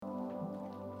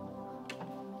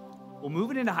Well,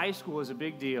 moving into high school is a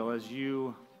big deal, as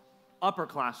you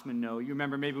upperclassmen know. You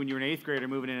remember maybe when you were an 8th grader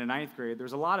moving into 9th grade,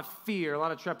 there's a lot of fear, a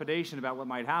lot of trepidation about what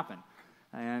might happen.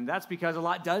 And that's because a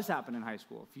lot does happen in high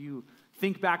school. If you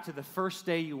think back to the first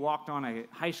day you walked on a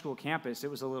high school campus, it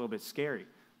was a little bit scary.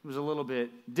 It was a little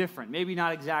bit different, maybe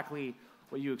not exactly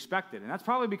what you expected. And that's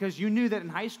probably because you knew that in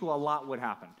high school a lot would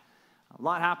happen. A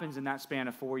lot happens in that span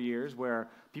of 4 years where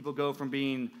people go from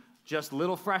being just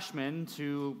little freshmen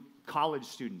to college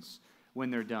students when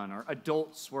they're done, or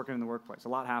adults working in the workplace. A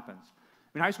lot happens. I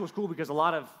mean, high school is cool because a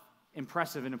lot of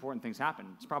impressive and important things happen.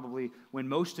 It's probably when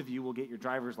most of you will get your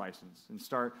driver's license and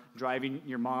start driving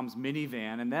your mom's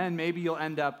minivan, and then maybe you'll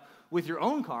end up with your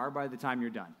own car by the time you're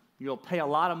done. You'll pay a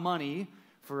lot of money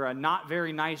for a not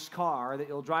very nice car that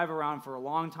you'll drive around for a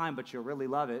long time, but you'll really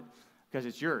love it because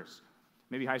it's yours.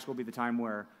 Maybe high school will be the time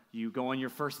where you go on your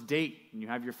first date and you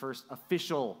have your first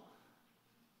official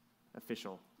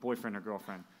boyfriend or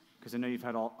girlfriend. Because I know you've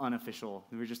had all unofficial,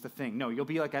 they were just a thing. No, you'll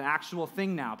be like an actual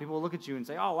thing now. People will look at you and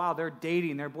say, oh, wow, they're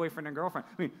dating their boyfriend and girlfriend.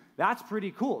 I mean, that's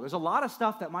pretty cool. There's a lot of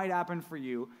stuff that might happen for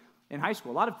you in high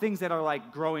school, a lot of things that are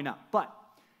like growing up. But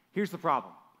here's the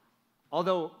problem.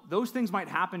 Although those things might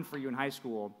happen for you in high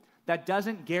school, that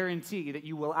doesn't guarantee that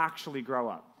you will actually grow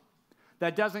up.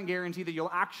 That doesn't guarantee that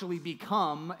you'll actually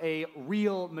become a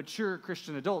real, mature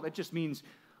Christian adult. It just means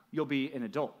you'll be an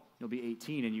adult. You'll be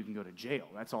 18 and you can go to jail.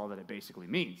 That's all that it basically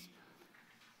means.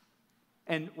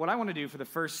 And what I want to do for the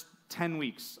first 10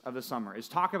 weeks of the summer is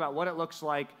talk about what it looks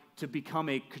like to become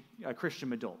a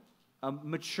Christian adult, a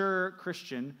mature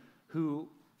Christian who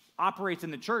operates in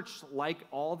the church like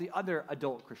all the other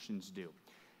adult Christians do.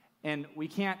 And we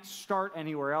can't start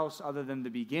anywhere else other than the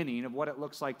beginning of what it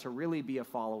looks like to really be a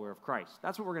follower of Christ.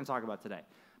 That's what we're going to talk about today.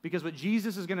 Because what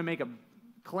Jesus is going to make a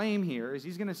claim here is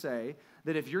he's going to say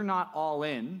that if you're not all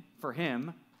in for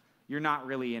him, you're not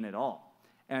really in at all.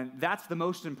 And that's the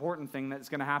most important thing that's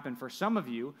going to happen for some of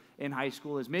you in high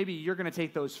school is maybe you're going to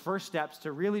take those first steps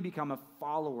to really become a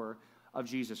follower of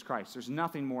Jesus Christ. There's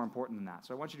nothing more important than that.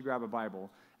 So I want you to grab a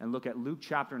Bible and look at Luke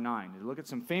chapter 9. Look at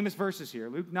some famous verses here.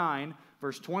 Luke 9,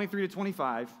 verse 23 to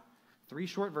 25. 3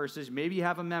 short verses. Maybe you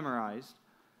have them memorized.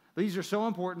 But these are so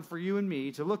important for you and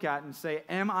me to look at and say,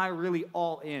 am I really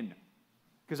all in?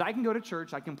 Because I can go to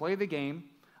church, I can play the game,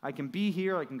 I can be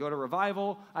here, I can go to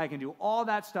revival, I can do all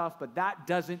that stuff, but that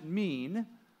doesn't mean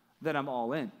that I'm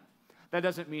all in. That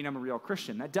doesn't mean I'm a real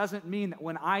Christian. That doesn't mean that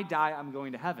when I die, I'm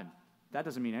going to heaven. That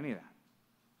doesn't mean any of that.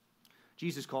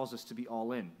 Jesus calls us to be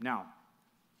all in. Now,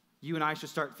 you and I should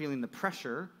start feeling the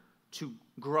pressure to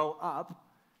grow up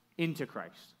into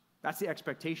Christ. That's the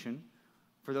expectation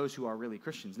for those who are really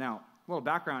Christians. Now, a little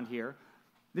background here.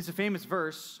 This is a famous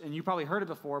verse, and you probably heard it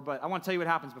before, but I want to tell you what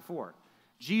happens before.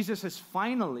 Jesus has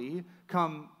finally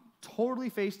come totally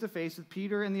face-to-face with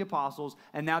Peter and the apostles,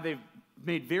 and now they've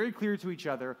made very clear to each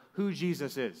other who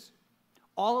Jesus is.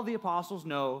 All of the apostles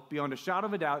know, beyond a shadow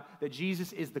of a doubt, that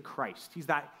Jesus is the Christ. He's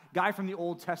that guy from the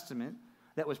Old Testament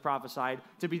that was prophesied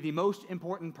to be the most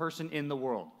important person in the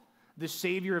world, the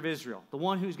Savior of Israel, the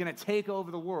one who's going to take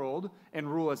over the world and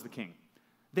rule as the king.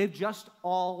 They've just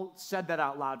all said that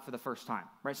out loud for the first time,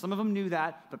 right? Some of them knew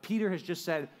that, but Peter has just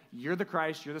said, you're the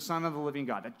Christ, you're the Son of the living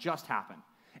God. That just happened.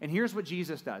 And here's what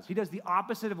Jesus does. He does the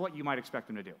opposite of what you might expect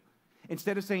him to do.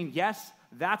 Instead of saying, yes,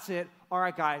 that's it, all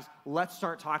right, guys, let's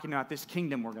start talking about this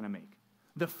kingdom we're going to make.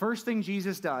 The first thing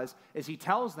Jesus does is he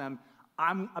tells them,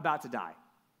 I'm about to die.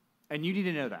 And you need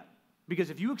to know that. Because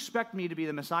if you expect me to be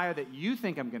the Messiah that you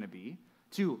think I'm going to be,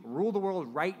 to rule the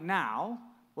world right now,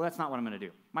 well, that's not what I'm going to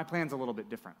do. My plan's a little bit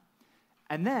different.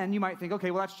 And then you might think,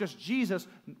 okay, well, that's just Jesus.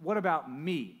 What about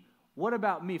me? What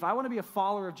about me? If I want to be a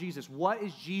follower of Jesus, what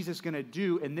is Jesus going to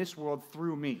do in this world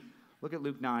through me? Look at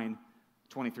Luke 9,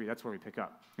 23. That's where we pick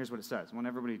up. Here's what it says. I want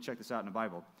everybody to check this out in the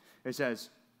Bible. It says,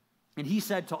 and he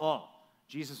said to all.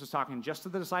 Jesus was talking just to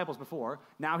the disciples before.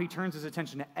 Now he turns his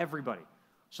attention to everybody.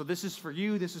 So this is for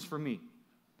you. This is for me.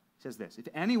 He says this. If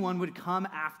anyone would come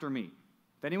after me,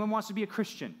 if anyone wants to be a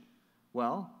Christian,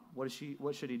 well, what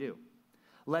should he do?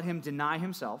 Let him deny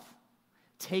himself,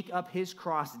 take up his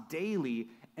cross daily,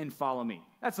 and follow me.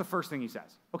 That's the first thing he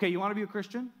says. Okay, you want to be a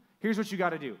Christian? Here's what you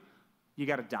got to do. You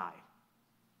got to die.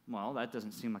 Well, that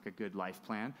doesn't seem like a good life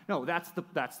plan. No, that's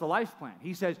the life plan.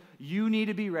 He says you need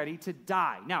to be ready to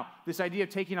die. Now, this idea of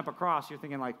taking up a cross, you're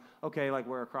thinking like, okay, like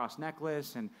wear a cross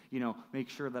necklace and, make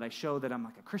sure that I show that I'm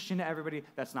like a Christian to everybody.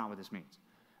 That's not what this means.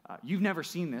 You've never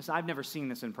seen this. I've never seen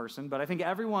this in person, but I think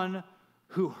everyone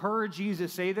who heard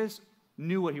Jesus say this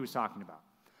knew what he was talking about.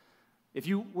 If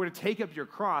you were to take up your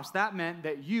cross, that meant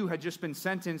that you had just been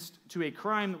sentenced to a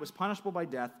crime that was punishable by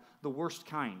death, the worst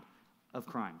kind of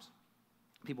crimes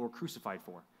people were crucified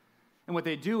for. And what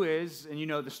they do is, and you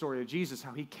know the story of Jesus,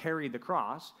 how he carried the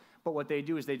cross, but what they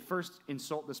do is they'd first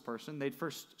insult this person, they'd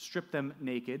first strip them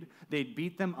naked, they'd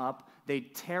beat them up,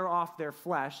 they'd tear off their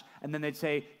flesh, and then they'd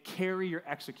say, carry your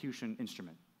execution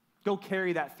instrument. Go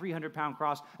carry that 300-pound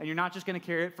cross, and you're not just going to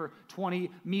carry it for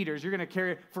 20 meters, you're going to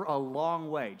carry it for a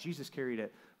long way. Jesus carried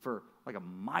it for like a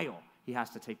mile. He has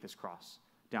to take this cross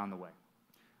down the way.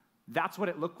 That's what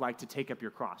it looked like to take up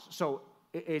your cross. So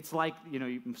it's like,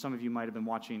 some of you might have been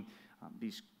watching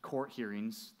these court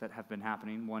hearings that have been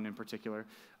happening, one in particular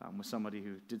with somebody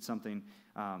who did something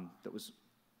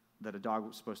that a dog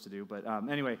was supposed to do. But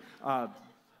anyway,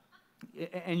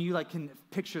 and you can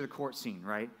picture the court scene,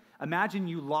 right? Imagine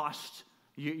you lost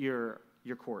your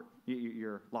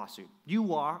lawsuit. You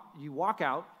walk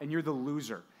out and you're the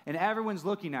loser, and everyone's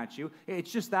looking at you.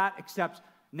 It's just that, except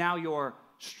now you're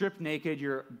stripped naked,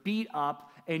 you're beat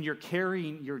up, and you're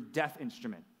carrying your death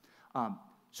instrument.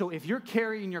 So if you're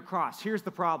carrying your cross, here's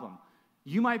the problem.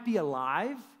 You might be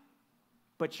alive,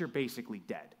 but you're basically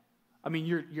dead. I mean,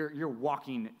 you're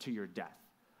walking to your death.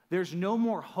 There's no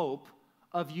more hope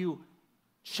of you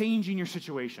changing your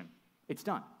situation. It's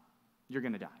done. You're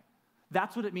going to die.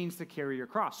 That's what it means to carry your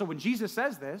cross. So when Jesus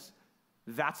says this,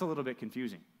 that's a little bit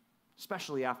confusing,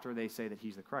 especially after they say that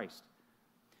he's the Christ.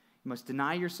 You must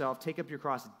deny yourself, take up your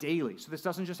cross daily. So this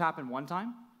doesn't just happen one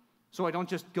time. So I don't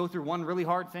just go through one really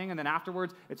hard thing and then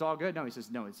afterwards it's all good. No, he says,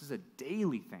 no, this is a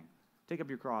daily thing. Take up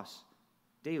your cross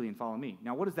daily and follow me.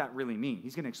 Now, what does that really mean?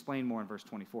 He's going to explain more in verse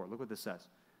 24. Look what this says.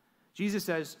 Jesus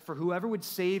says, for whoever would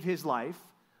save his life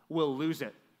will lose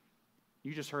it.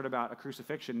 You just heard about a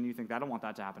crucifixion and you think, I don't want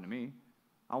that to happen to me.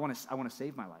 I want to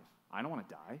save my life. I don't want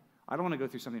to die. I don't want to go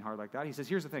through something hard like that. He says,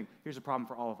 here's the thing. Here's a problem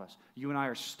for all of us. You and I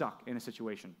are stuck in a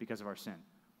situation because of our sin.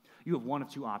 You have one of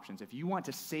two options. If you want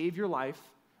to save your life,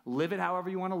 live it however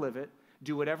you want to live it,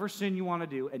 do whatever sin you want to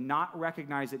do, and not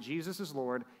recognize that Jesus is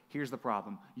Lord, here's the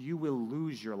problem. You will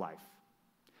lose your life.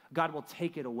 God will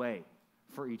take it away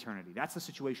for eternity. That's the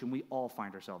situation we all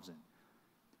find ourselves in.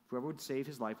 Whoever would save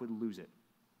his life would lose it.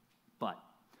 But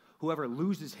whoever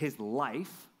loses his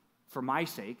life for my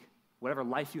sake, whatever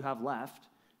life you have left,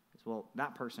 well,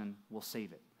 that person will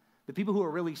save it. The people who are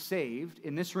really saved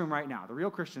in this room right now, the real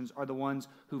Christians, are the ones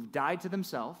who've died to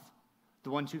themselves,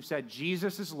 the ones who've said,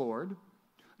 Jesus is Lord,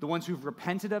 the ones who've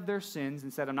repented of their sins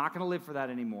and said, I'm not going to live for that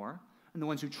anymore, and the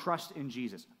ones who trust in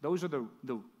Jesus. Those are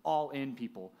the all-in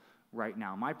people right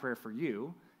now. My prayer for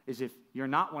you is if you're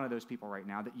not one of those people right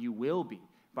now, that you will be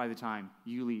by the time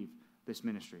you leave this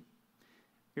ministry.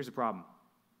 Here's the problem.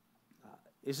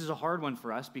 This is a hard one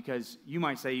for us because you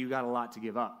might say you got a lot to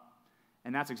give up.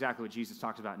 And that's exactly what Jesus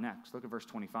talks about next. Look at verse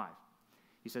 25.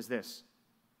 He says this,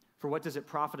 for what does it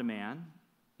profit a man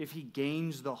if he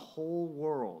gains the whole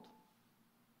world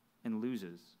and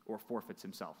loses or forfeits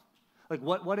himself? Like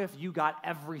what if you got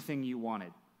everything you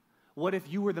wanted? What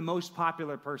if you were the most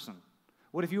popular person?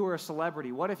 What if you were a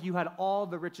celebrity? What if you had all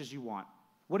the riches you want?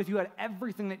 What if you had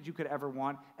everything that you could ever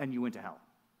want and you went to hell?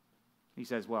 He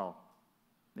says, well,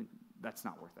 that's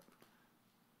not worth it.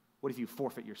 What if you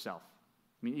forfeit yourself?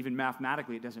 I mean, even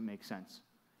mathematically, it doesn't make sense.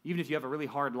 Even if you have a really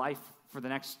hard life for the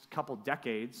next couple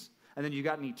decades, and then you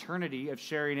got an eternity of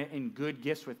sharing it in good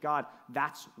gifts with God,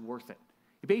 that's worth it.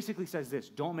 He basically says this,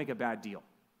 don't make a bad deal.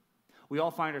 We all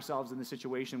find ourselves in the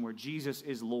situation where Jesus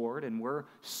is Lord and we're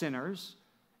sinners,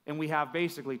 and we have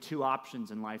basically two options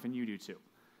in life, and you do too.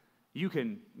 You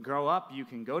can grow up, you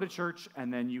can go to church,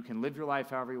 and then you can live your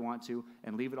life however you want to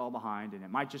and leave it all behind, and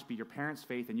it might just be your parents'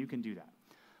 faith, and you can do that.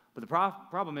 But the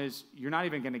problem is you're not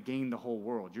even going to gain the whole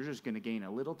world. You're just going to gain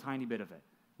a little tiny bit of it.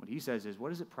 What he says is, what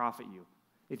does it profit you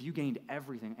if you gained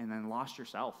everything and then lost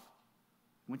yourself,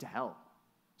 went to hell,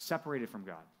 separated from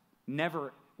God,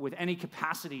 never with any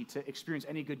capacity to experience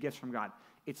any good gifts from God?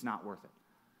 It's not worth it.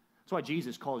 That's why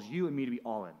Jesus calls you and me to be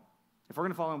all in. If we're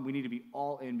going to follow him, we need to be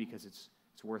all in because it's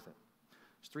worth it.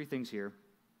 There's three things here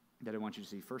that I want you to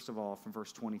see. First of all, from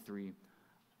verse 23,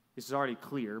 this is already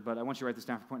clear, but I want you to write this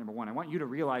down for point number one. I want you to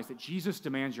realize that Jesus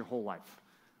demands your whole life.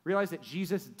 Realize that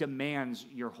Jesus demands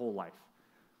your whole life.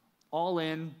 All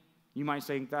in, you might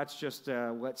say that's just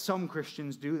what some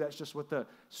Christians do. That's just what the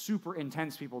super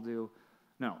intense people do.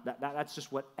 No, that's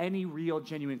just what any real,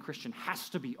 genuine Christian has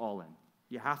to be all in.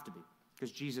 You have to be,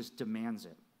 because Jesus demands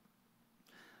it.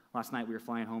 Last night we were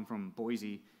flying home from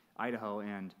Boise, Idaho,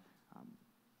 and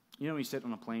when you sit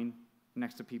on a plane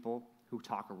next to people who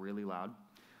talk really loud?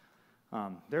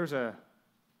 There's a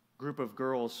group of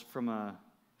girls from a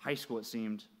high school, it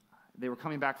seemed. They were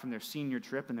coming back from their senior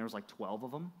trip, and there was like 12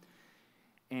 of them.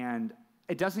 And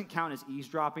it doesn't count as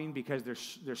eavesdropping because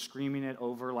they're screaming it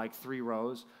over like 3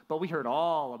 rows, but we heard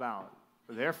all about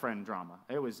their friend drama.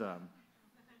 It was,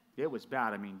 it was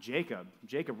bad. I mean, Jacob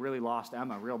really lost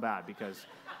Emma real bad because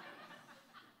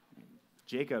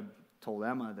Jacob told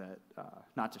Emma that,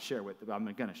 not to share with, I'm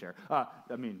going to share.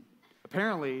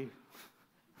 Apparently,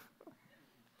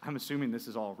 I'm assuming this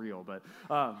is all real, but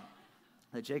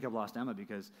that Jacob lost Emma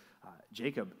because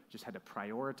Jacob just had to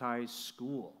prioritize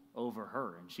school over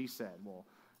her. And she said, well,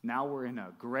 now we're in a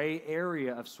gray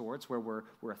area of sorts where we're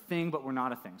a thing, but we're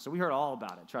not a thing. So we heard all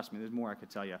about it. Trust me, there's more I could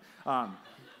tell you.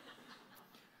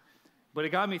 But it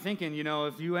got me thinking,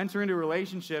 if you enter into a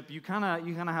relationship, you kind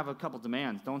of have a couple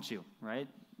demands, don't you, right?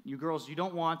 You girls, you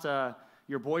don't want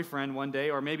your boyfriend one day,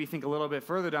 or maybe think a little bit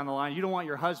further down the line, you don't want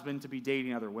your husband to be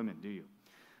dating other women, do you?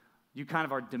 You kind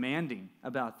of are demanding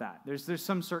about that. There's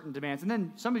some certain demands. And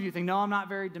then some of you think, no, I'm not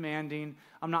very demanding.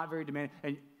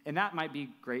 And that might be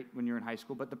great when you're in high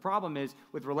school. But the problem is,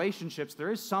 with relationships,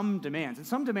 there is some demands. And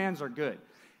some demands are good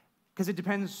because it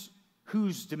depends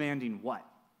who's demanding what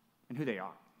and who they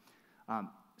are.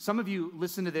 Some of you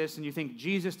listen to this and you think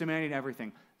Jesus demanding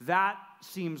everything. That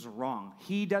seems wrong.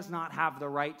 He does not have the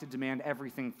right to demand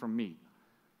everything from me.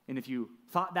 And if you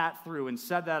thought that through and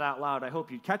said that out loud, I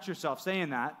hope you'd catch yourself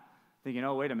saying that, thinking,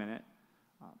 oh, wait a minute.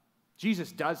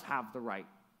 Jesus does have the right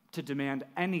to demand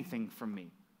anything from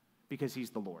me because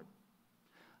he's the Lord.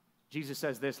 Jesus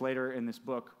says this later in this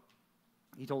book.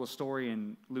 He told a story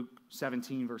in Luke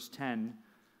 17, verse 10,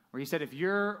 where he said, if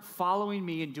you're following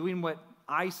me and doing what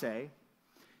I say,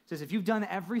 he says, if you've done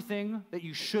everything that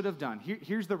you should have done,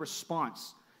 here's the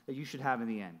response that you should have in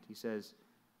the end. He says,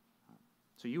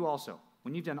 so you also,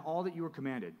 when you've done all that you were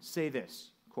commanded, say this,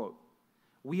 quote,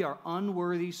 we are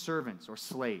unworthy servants or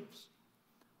slaves.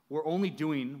 We're only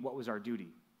doing what was our duty,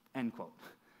 end quote.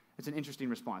 It's an interesting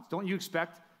response. Don't you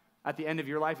expect at the end of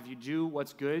your life, if you do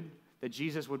what's good, that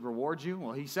Jesus would reward you?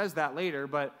 Well, he says that later,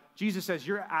 but Jesus says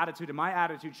your attitude and my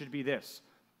attitude should be this.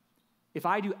 If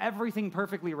I do everything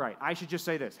perfectly right, I should just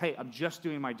say this, hey, I'm just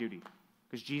doing my duty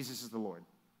because Jesus is the Lord,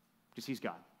 because he's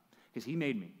God, because he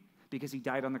made me, because he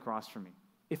died on the cross for me.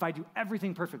 If I do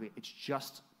everything perfectly, it's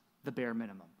just the bare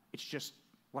minimum. It's just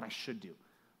what I should do.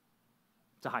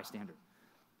 It's a high standard.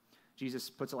 Jesus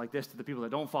puts it like this to the people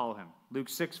that don't follow him. Luke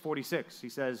 6:46, he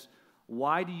says,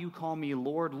 why do you call me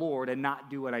Lord, Lord, and not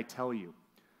do what I tell you?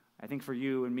 I think for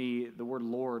you and me, the word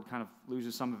Lord kind of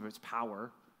loses some of its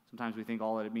power. Sometimes we think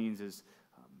all that it means is,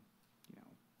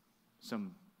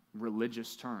 some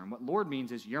religious term. What Lord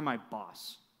means is you're my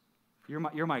boss.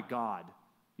 You're my God.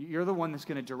 You're the one that's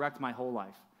going to direct my whole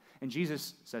life. And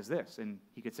Jesus says this, and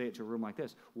he could say it to a room like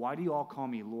this. Why do you all call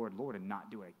me Lord, Lord, and not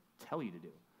do what I tell you to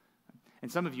do?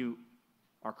 And some of you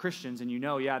are Christians, and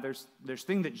there's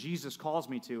things that Jesus calls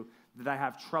me to that I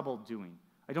have trouble doing.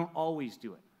 I don't always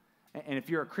do it. And if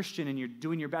you're a Christian and you're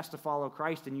doing your best to follow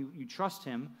Christ and you trust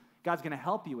him, God's going to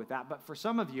help you with that. But for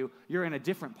some of you, you're in a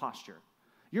different posture.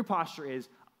 Your posture is,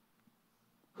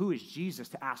 who is Jesus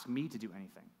to ask me to do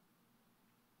anything?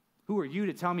 Who are you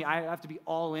to tell me I have to be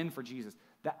all in for Jesus?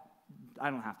 I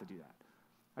don't have to do that.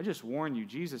 I just warn you,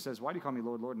 Jesus says, why do you call me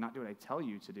Lord, Lord, and not do what I tell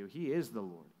you to do? He is the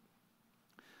Lord.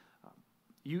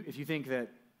 If you think that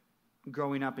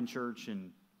growing up in church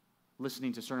and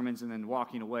listening to sermons and then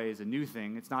walking away is a new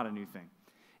thing, it's not a new thing.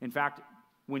 In fact,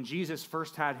 when Jesus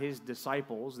first had his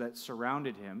disciples that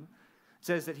surrounded him, it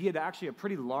says that he had actually a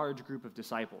pretty large group of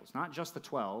disciples, not just the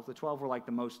 12. The 12 were like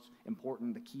the most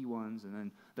important, the key ones, and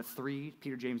then the 3,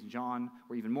 Peter, James, and John,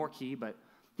 were even more key, but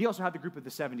he also had the group of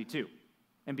the 72.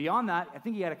 And beyond that, I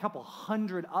think he had a couple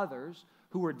hundred others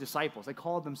who were disciples. They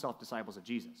called themselves disciples of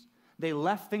Jesus. They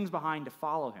left things behind to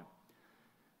follow him.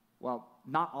 Well,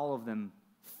 not all of them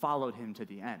followed him to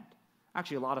the end.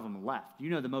 Actually, a lot of them left. You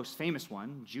know the most famous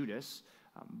one, Judas,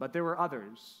 but there were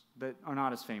others that are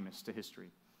not as famous to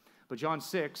history. But John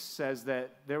 6 says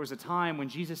that there was a time when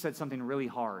Jesus said something really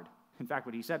hard. In fact,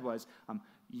 what he said was,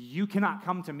 you cannot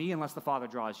come to me unless the Father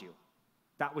draws you.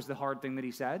 That was the hard thing that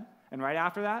he said. And right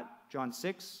after that, John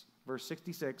 6, verse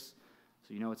 66,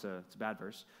 so you know it's a bad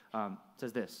verse,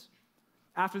 says this.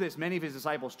 After this, many of his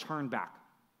disciples turned back.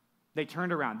 They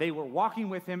turned around. They were walking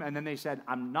with him, and then they said,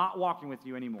 I'm not walking with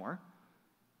you anymore.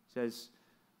 It says,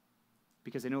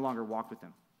 because they no longer walked with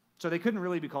him. So they couldn't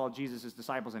really be called Jesus'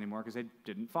 disciples anymore because they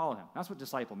didn't follow him. That's what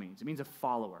disciple means. It means a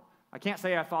follower. I can't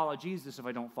say I follow Jesus if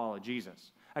I don't follow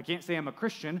Jesus. I can't say I'm a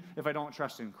Christian if I don't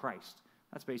trust in Christ.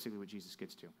 That's basically what Jesus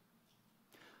gets to.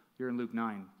 You're in Luke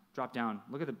 9. Drop down.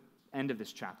 Look at the end of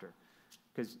this chapter,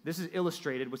 because this is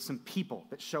illustrated with some people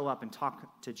that show up and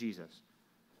talk to Jesus.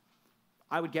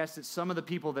 I would guess that some of the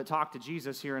people that talk to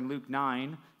Jesus here in Luke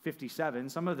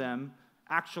 9:57, some of them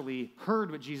actually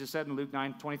heard what Jesus said in Luke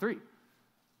 9:23.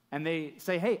 And they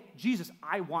say, hey, Jesus,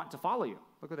 I want to follow you.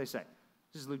 Look what they say.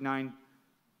 This is Luke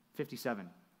 9:57.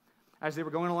 as they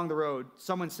were going along the road,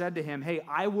 someone said to him, hey,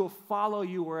 I will follow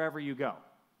you wherever you go.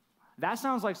 That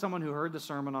sounds like someone who heard the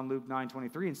sermon on Luke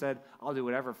 9:23 and said, I'll do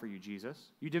whatever for you, Jesus.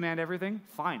 You demand everything?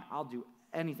 Fine, I'll do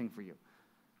anything for you.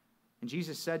 And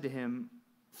Jesus said to him,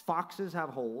 foxes have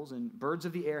holes and birds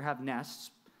of the air have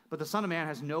nests, but the Son of Man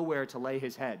has nowhere to lay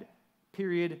his head.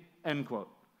 Period, end quote.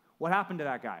 What happened to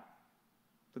that guy?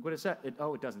 Look what it said. It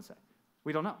doesn't say.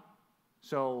 We don't know.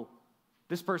 So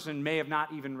this person may have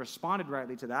not even responded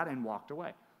rightly to that and walked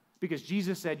away. Because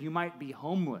Jesus said, you might be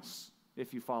homeless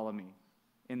if you follow me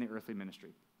in the earthly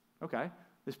ministry. Okay,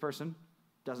 this person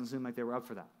doesn't seem like they were up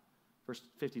for that. Verse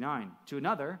 59, to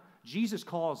another, Jesus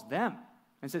calls them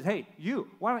and says, hey, you,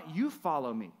 why don't you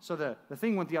follow me? So the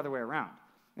thing went the other way around.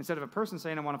 Instead of a person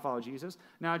saying, I want to follow Jesus,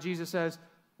 now Jesus says,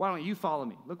 why don't you follow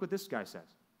me? Look what this guy says.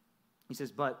 He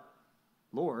says, but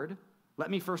Lord, let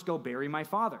me first go bury my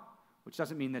father, which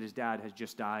doesn't mean that his dad has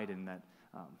just died and that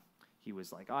he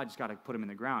was like, I just got to put him in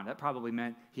the ground. That probably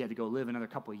meant he had to go live another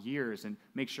couple of years and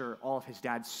make sure all of his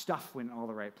dad's stuff went in all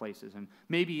the right places. And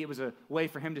maybe it was a way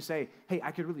for him to say, hey, I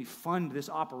could really fund this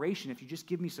operation if you just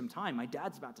give me some time. My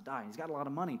dad's about to die, and he's got a lot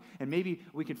of money, and maybe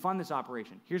we could fund this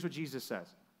operation. Here's what Jesus says.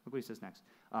 Look what he says next.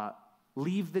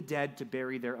 Leave the dead to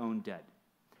bury their own dead.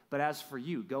 But as for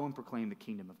you, go and proclaim the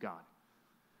kingdom of God.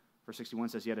 Verse 61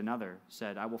 says, yet another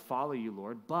said, I will follow you,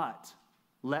 Lord, but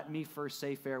let me first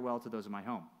say farewell to those of my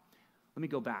home. Let me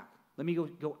go back. Let me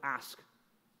go ask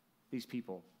these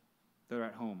people that are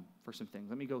at home for some things.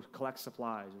 Let me go collect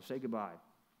supplies or say goodbye.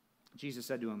 Jesus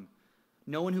said to him,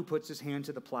 no one who puts his hand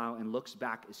to the plow and looks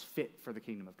back is fit for the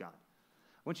kingdom of God.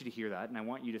 I want you to hear that, and I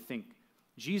want you to think,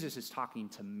 Jesus is talking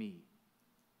to me.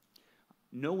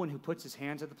 No one who puts his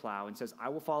hand to the plow and says, I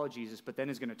will follow Jesus, but then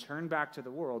is going to turn back to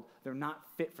the world, they're not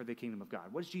fit for the kingdom of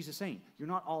God. What is Jesus saying? You're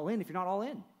not all in if you're not all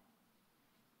in.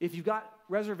 If you've got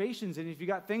reservations and if you've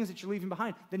got things that you're leaving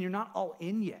behind, then you're not all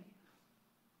in yet.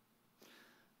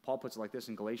 Paul puts it like this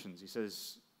in Galatians. He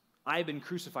says, I have been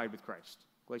crucified with Christ.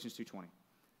 Galatians 2:20.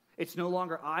 It's no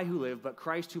longer I who live, but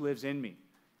Christ who lives in me.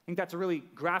 I think that's a really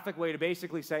graphic way to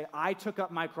basically say, I took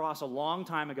up my cross a long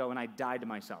time ago and I died to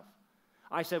myself.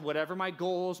 I said, whatever my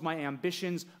goals, my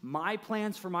ambitions, my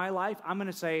plans for my life, I'm going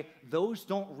to say, those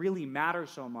don't really matter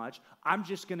so much. I'm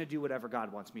just going to do whatever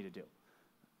God wants me to do.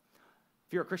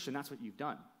 If you're a Christian, that's what you've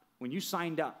done. When you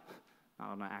signed up,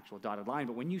 not on an actual dotted line,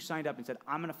 but when you signed up and said,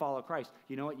 I'm going to follow Christ,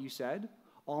 you know what you said?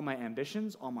 All my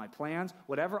ambitions, all my plans,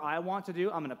 whatever I want to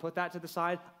do, I'm going to put that to the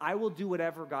side. I will do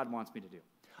whatever God wants me to do.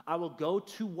 I will go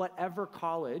to whatever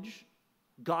college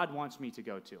God wants me to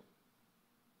go to.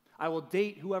 I will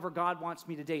date whoever God wants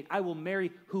me to date. I will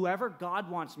marry whoever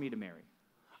God wants me to marry.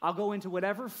 I'll go into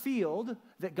whatever field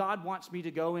that God wants me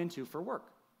to go into for work.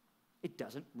 It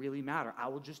doesn't really matter. I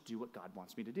will just do what God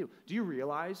wants me to do. Do you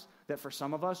realize that for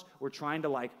some of us, we're trying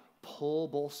to pull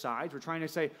both sides? We're trying to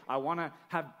say, I want to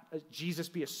have Jesus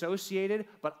be associated,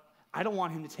 but I don't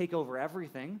want him to take over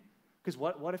everything. Because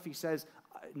what if he says,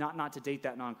 not to date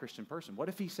that non-Christian person? What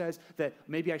if he says that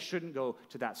maybe I shouldn't go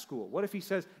to that school? What if he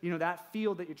says, that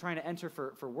field that you're trying to enter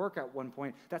for work at one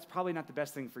point, that's probably not the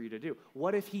best thing for you to do?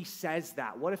 What if he says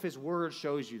that? What if his word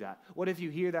shows you that? What if you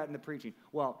hear that in the preaching?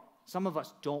 Well, some of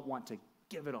us don't want to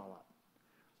give it all up,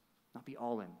 not be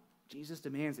all in. Jesus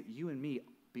demands that you and me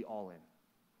be all in. You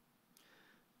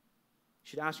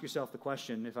should ask yourself the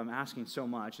question, if I'm asking so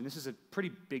much, and this is a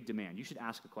pretty big demand, you should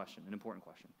ask a question, an important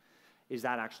question. Is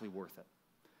that actually worth it?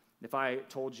 If I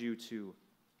told you to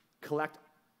collect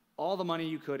all the money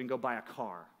you could and go buy a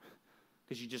car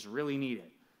because you just really need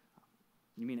it,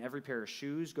 you mean every pair of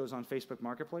shoes goes on Facebook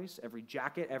Marketplace, every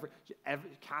jacket,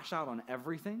 every cash out on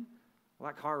everything?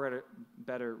 Well, that car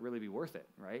better really be worth it,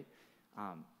 right?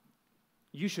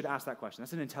 You should ask that question.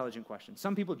 That's an intelligent question.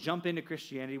 Some people jump into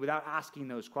Christianity without asking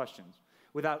those questions,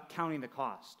 without counting the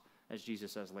cost, as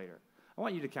Jesus says later. I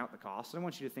want you to count the cost, and I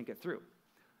want you to think it through.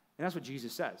 And that's what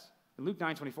Jesus says. In Luke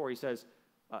 9:24, he says,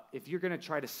 if you're going to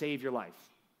try to save your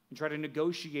life and try to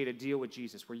negotiate a deal with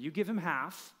Jesus where you give him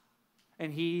half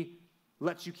and he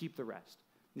lets you keep the rest.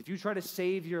 If you try to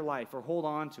save your life or hold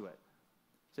on to it,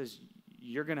 it says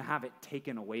you're going to have it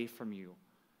taken away from you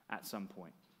at some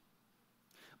point.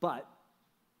 But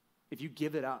if you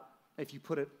give it up, if you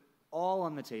put it all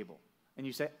on the table and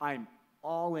you say, I'm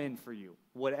all in for you,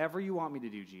 whatever you want me to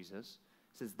do, Jesus,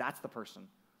 it says that's the person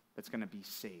that's going to be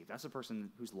saved. That's the person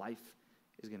whose life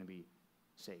is going to be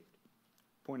saved.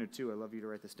 Point of 2, I love you to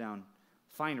write this down.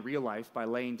 Find real life by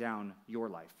laying down your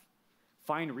life.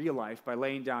 Find real life by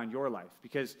laying down your life.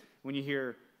 Because when you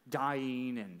hear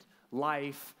dying and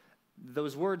life,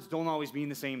 those words don't always mean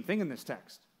the same thing in this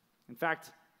text. In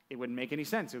fact, it wouldn't make any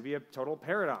sense. It would be a total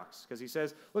paradox. Because he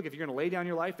says, look, if you're going to lay down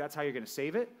your life, that's how you're going to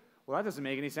save it. Well, that doesn't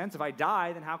make any sense. If I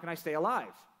die, then how can I stay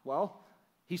alive? Well,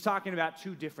 he's talking about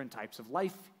two different types of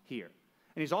life here.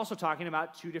 And he's also talking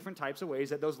about two different types of ways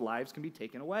that those lives can be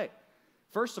taken away.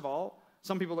 First of all,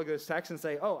 some people look at this text and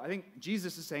say, oh, I think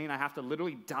Jesus is saying I have to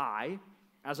literally die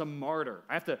as a martyr.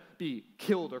 I have to be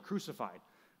killed or crucified,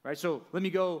 right? So let me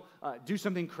go do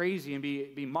something crazy and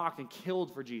be mocked and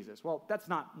killed for Jesus. Well, that's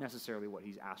not necessarily what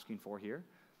he's asking for here.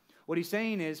 What he's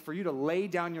saying is for you to lay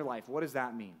down your life. What does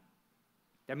that mean?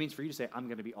 That means for you to say, I'm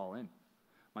going to be all in.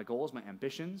 My goals, my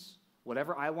ambitions,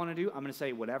 whatever I want to do, I'm going to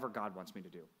say whatever God wants me to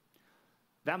do.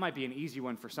 That might be an easy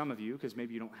one for some of you because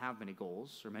maybe you don't have many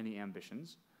goals or many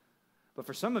ambitions. But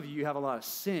for some of you, you have a lot of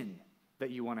sin that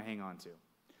you want to hang on to.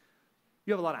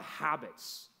 You have a lot of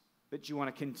habits that you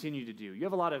want to continue to do. You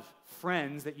have a lot of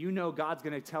friends that you know God's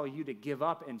going to tell you to give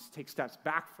up and take steps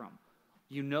back from.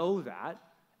 You know that,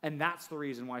 and that's the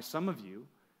reason why some of you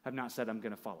have not said, I'm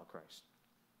going to follow Christ.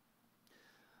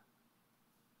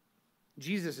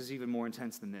 Jesus is even more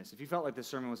intense than this. If you felt like this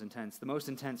sermon was intense, the most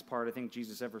intense part I think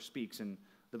Jesus ever speaks in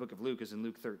the book of Luke is in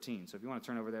Luke 13. So if you want to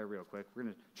turn over there real quick, we're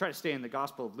going to try to stay in the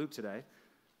Gospel of Luke today.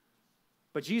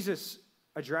 But Jesus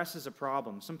addresses a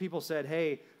problem. Some people said,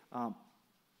 hey, I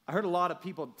heard a lot of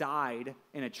people died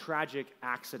in a tragic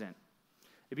accident.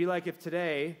 It'd be like if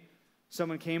today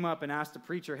someone came up and asked the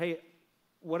preacher, hey,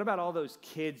 what about all those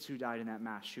kids who died in that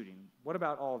mass shooting? What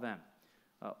about all of them?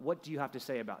 What do you have to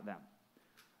say about them?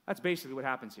 That's basically what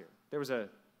happens here. There was a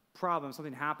problem.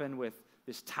 Something happened with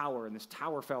this tower, and this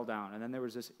tower fell down. And then there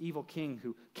was this evil king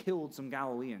who killed some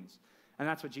Galileans. And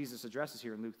that's what Jesus addresses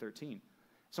here in Luke 13.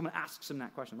 Someone asks him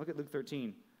that question. Look at Luke 13.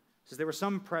 It says, there were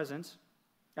some present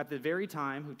at the very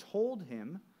time who told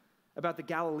him about the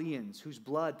Galileans whose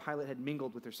blood Pilate had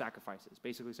mingled with their sacrifices.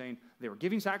 Basically saying they were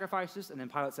giving sacrifices, and then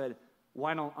Pilate said,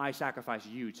 why don't I sacrifice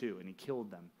you too? And he killed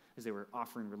them as they were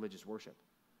offering religious worship.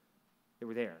 They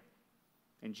were there.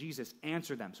 And Jesus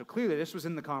answered them. So clearly this was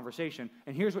in the conversation.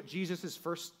 And here's what Jesus'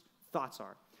 first thoughts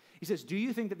are. He says, do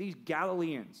you think that these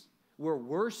Galileans were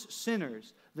worse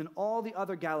sinners than all the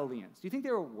other Galileans? Do you think they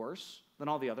were worse than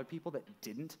all the other people that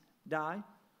didn't die?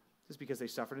 Just because they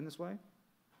suffered in this way?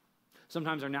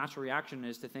 Sometimes our natural reaction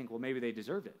is to think, well, maybe they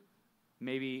deserved it.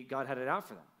 Maybe God had it out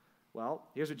for them. Well,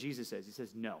 here's what Jesus says. He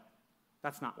says, no,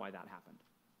 that's not why that happened.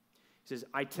 He says,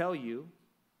 I tell you,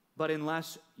 but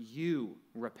unless you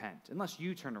repent, unless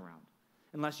you turn around,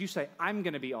 unless you say, I'm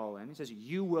going to be all in, he says,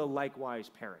 you will likewise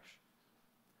perish.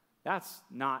 That's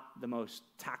not the most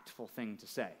tactful thing to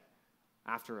say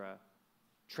after a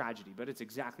tragedy, but it's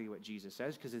exactly what Jesus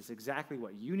says because it's exactly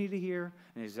what you need to hear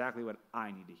and exactly what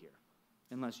I need to hear.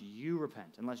 Unless you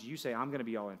repent, unless you say, I'm going to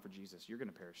be all in for Jesus, you're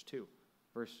going to perish too.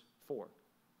 Verse 4.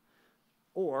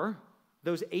 Or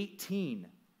those 18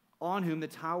 on whom the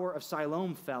tower of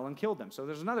Siloam fell and killed them. So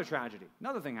there's another tragedy.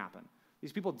 Another thing happened.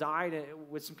 These people died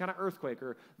with some kind of earthquake,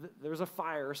 or there was a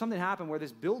fire, or something happened where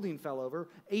this building fell over.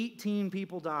 18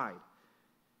 people died.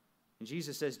 And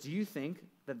Jesus says, do you think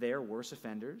that they are worse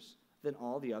offenders than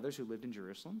all the others who lived in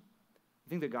Jerusalem? You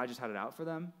think that God just had it out for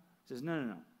them? He says,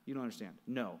 no, you don't understand.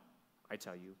 No, I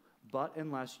tell you, but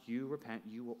unless you repent,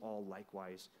 you will all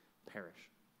likewise perish.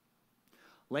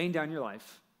 Laying down your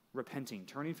life, repenting,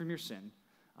 turning from your sin,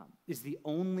 is the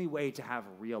only way to have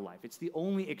real life. It's the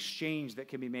only exchange that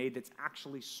can be made that's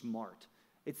actually smart.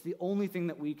 It's the only thing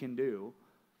that we can do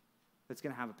that's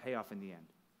going to have a payoff in the end.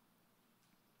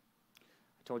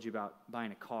 I told you about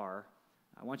buying a car.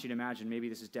 I want you to imagine, maybe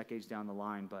this is decades down the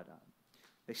line, but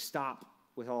they stop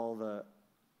with all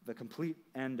the complete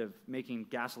end of making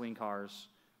gasoline cars.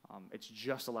 It's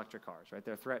just electric cars, right?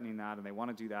 They're threatening that, and they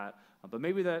want to do that. But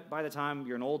maybe by the time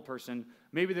you're an old person,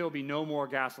 maybe there will be no more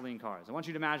gasoline cars. I want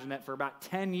you to imagine that for about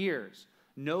 10 years,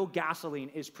 no gasoline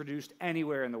is produced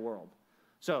anywhere in the world.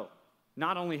 So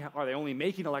not only are they only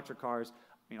making electric cars,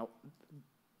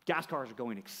 gas cars are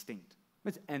going extinct.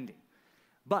 It's ending.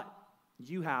 But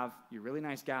you have your really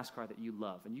nice gas car that you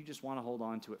love, and you just want to hold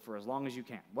on to it for as long as you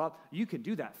can. Well, you can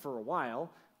do that for a while,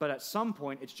 but at some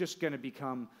point, it's just going to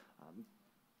become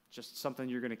just something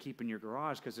you're going to keep in your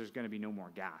garage because there's going to be no more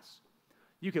gas.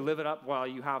 You can live it up while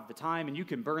you have the time, and you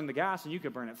can burn the gas, and you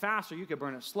can burn it fast, or you can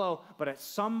burn it slow, but at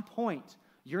some point,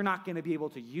 you're not going to be able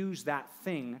to use that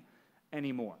thing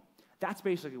anymore. That's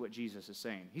basically what Jesus is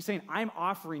saying. He's saying, I'm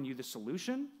offering you the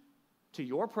solution to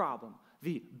your problem,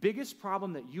 the biggest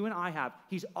problem that you and I have.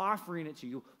 He's offering it to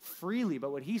you freely,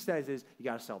 but what he says is, you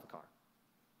got to sell the car.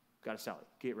 You got to sell it.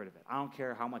 Get rid of it. I don't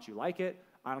care how much you like it.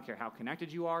 I don't care how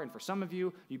connected you are. And for some of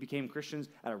you, you became Christians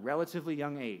at a relatively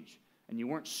young age, and you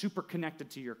weren't super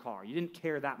connected to your car. You didn't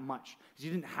care that much because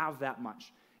you didn't have that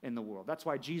much. in the world. That's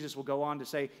why Jesus will go on to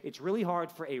say it's really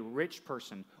hard for a rich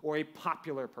person or a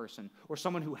popular person or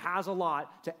someone who has a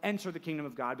lot to enter the kingdom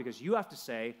of God, because you have to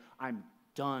say, I'm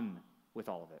done with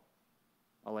all of it.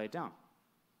 I'll lay it down.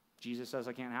 Jesus says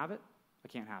I can't have it. I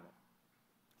can't have it.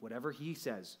 Whatever he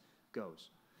says goes.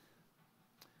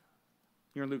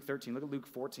 You're in Luke 13. Look at Luke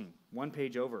 14. One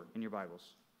page over in your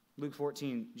Bibles. Luke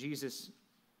 14, Jesus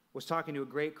was talking to a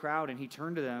great crowd, and he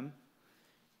turned to them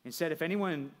and said, if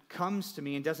anyone comes to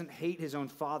me and doesn't hate his own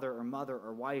father or mother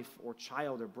or wife or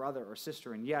child or brother or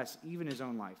sister, and yes, even his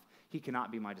own life, he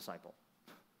cannot be my disciple.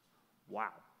 Wow.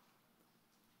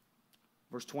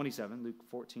 Verse 27, Luke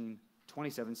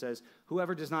 14:27 says,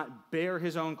 whoever does not bear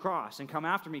his own cross and come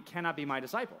after me cannot be my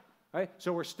disciple. Right?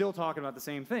 So we're still talking about the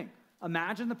same thing.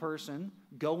 Imagine the person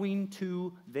going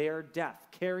to their death,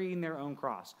 carrying their own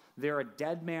cross. They're a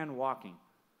dead man walking.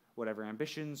 Whatever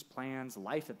ambitions, plans,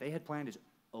 life that they had planned is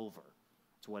over.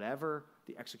 It's whatever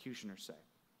the executioners say.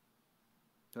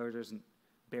 Whoever doesn't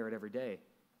bear it every day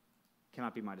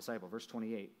cannot be my disciple. Verse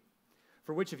 28.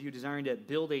 For which of you, desiring to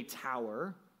build a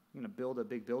tower, I'm going to build a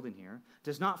big building here,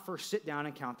 does not first sit down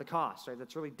and count the cost? Right?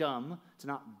 That's really dumb to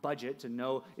not budget, to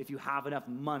know if you have enough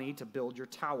money to build your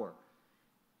tower.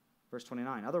 Verse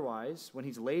 29. Otherwise, when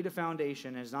he's laid a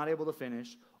foundation and is not able to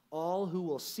finish, all who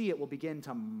will see it will begin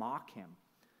to mock him,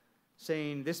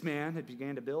 saying, this man had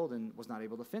began to build and was not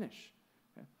able to finish.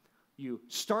 Okay? You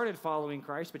started following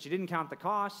Christ, but you didn't count the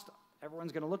cost.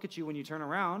 Everyone's going to look at you when you turn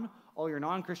around. All your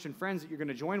non-Christian friends that you're going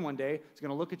to join one day is going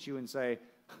to look at you and say,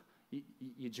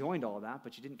 you joined all of that,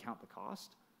 but you didn't count the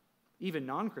cost. Even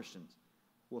non-Christians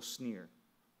will sneer.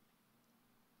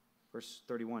 Verse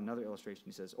 31, another illustration,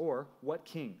 he says, or what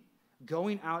king,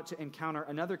 going out to encounter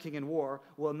another king in war,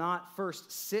 will not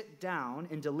first sit down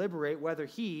and deliberate whether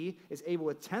he is able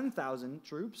with 10,000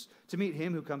 troops to meet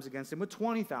him who comes against him with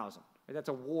 20,000. Right? That's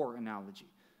a war analogy.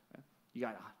 Right? You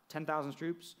got 10,000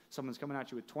 troops, someone's coming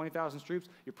at you with 20,000 troops,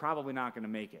 you're probably not going to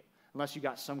make it unless you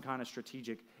got some kind of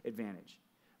strategic advantage.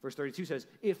 Verse 32 says,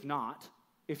 if not,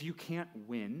 if you can't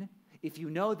win, if you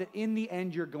know that in the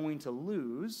end you're going to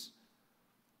lose,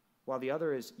 while the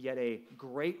other is yet a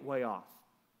great way off,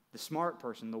 the smart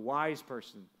person, the wise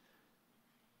person,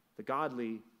 the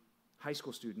godly high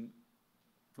school student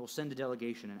will send a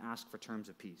delegation and ask for terms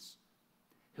of peace.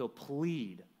 He'll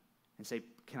plead and say,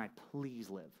 can I please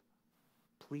live?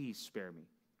 Please spare me.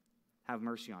 Have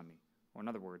mercy on me. Or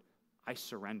another word, I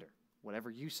surrender. Whatever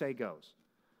you say goes.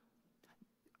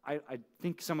 I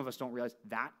think some of us don't realize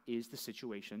that is the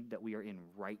situation that we are in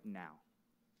right now.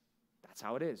 That's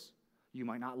how it is. You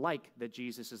might not like that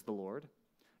Jesus is the Lord.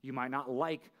 You might not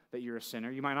like that you're a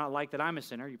sinner. You might not like that I'm a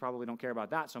sinner. You probably don't care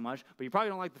about that so much, but you probably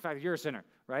don't like the fact that you're a sinner,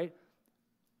 right?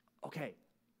 Okay,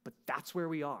 but that's where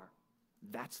we are.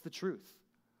 That's the truth.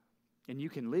 And you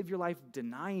can live your life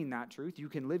denying that truth. You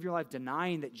can live your life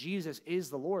denying that Jesus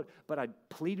is the Lord, but I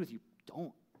plead with you,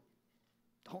 don't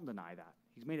deny that.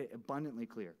 He's made it abundantly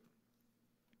clear.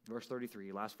 Verse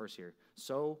 33, last verse here.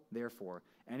 So, therefore,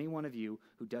 any one of you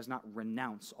who does not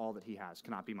renounce all that he has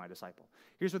cannot be my disciple.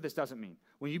 Here's what this doesn't mean.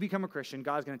 When you become a Christian,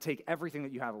 God's going to take everything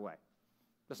that you have away.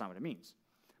 That's not what it means.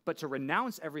 But to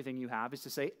renounce everything you have is to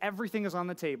say everything is on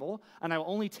the table, and I will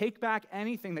only take back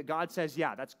anything that God says,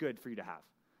 yeah, that's good for you to have.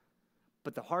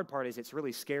 But the hard part is it's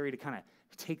really scary to kind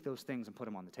of take those things and put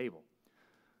them on the table.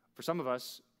 For some of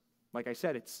us, like I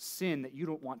said, it's sin that you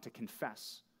don't want to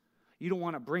confess. You don't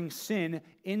want to bring sin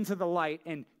into the light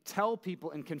and tell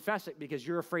people and confess it because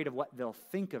you're afraid of what they'll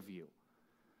think of you.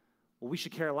 Well, we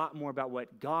should care a lot more about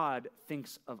what God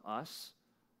thinks of us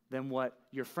than what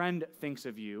your friend thinks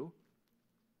of you,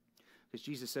 because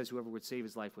Jesus says whoever would save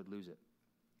his life would lose it.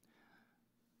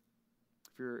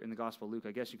 If you're in the Gospel of Luke,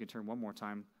 I guess you can turn one more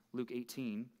time. Luke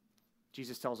 18,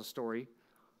 Jesus tells a story.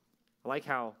 I like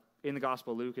how in the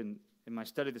Gospel of Luke, and in my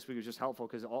study this week, it was just helpful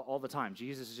because all the time,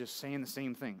 Jesus is just saying the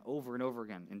same thing over and over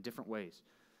again in different ways.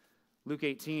 Luke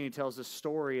 18, he tells the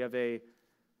story of a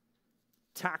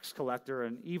tax collector,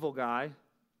 an evil guy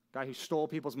who stole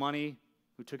people's money,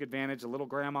 who took advantage of little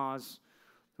grandmas,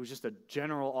 who was just a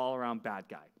general all-around bad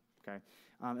guy. Okay,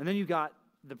 and then you got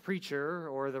the preacher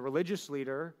or the religious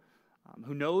leader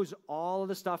who knows all of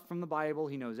the stuff from the Bible.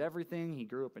 He knows everything. He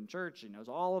grew up in church. He knows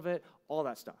all of it, all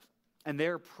that stuff. And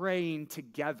they're praying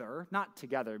together, not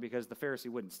together because the Pharisee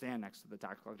wouldn't stand next to the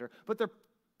tax collector, but they're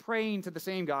praying to the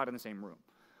same God in the same room.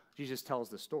 Jesus tells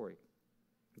this story.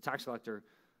 The tax collector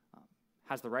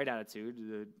has the right attitude.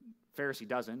 The Pharisee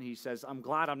doesn't. He says, I'm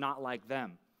glad I'm not like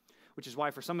them, which is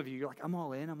why for some of you, you're like, I'm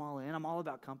all in. I'm all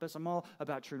about Compass. I'm all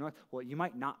about True North. Well, you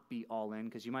might not be all in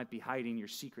because you might be hiding your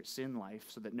secret sin life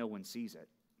so that no one sees it.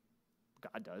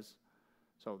 God does.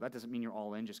 So that doesn't mean you're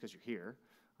all in just because you're here.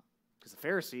 Because the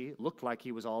Pharisee looked like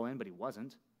he was all in, but he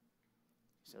wasn't.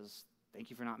 He says,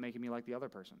 thank you for not making me like the other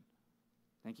person.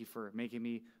 Thank you for making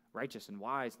me righteous and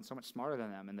wise and so much smarter than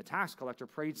them. And the tax collector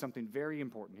prayed something very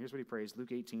important. Here's what he prays,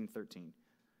 Luke 18:13.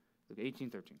 Luke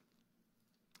 18:13.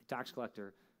 The tax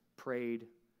collector prayed,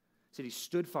 said he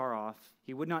stood far off.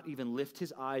 He would not even lift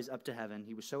his eyes up to heaven.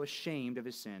 He was so ashamed of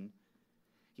his sin.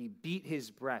 He beat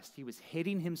his breast. He was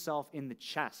hitting himself in the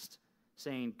chest,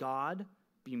 saying, God,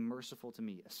 be merciful to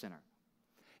me, a sinner.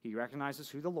 He recognizes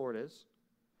who the Lord is.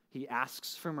 He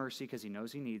asks for mercy because he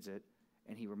knows he needs it.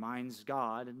 And he reminds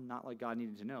God, and not like God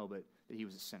needed to know, but that he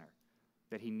was a sinner,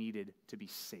 that he needed to be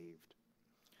saved.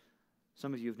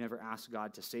 Some of you have never asked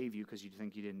God to save you because you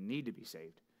think you didn't need to be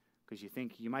saved, because you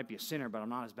think you might be a sinner, but I'm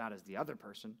not as bad as the other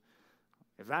person.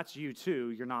 If that's you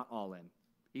too, you're not all in,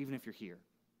 even if you're here,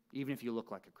 even if you look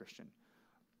like a Christian.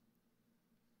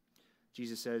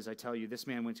 Jesus says, I tell you, this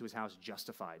man went to his house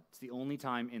justified. It's the only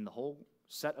time in the whole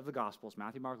set of the Gospels,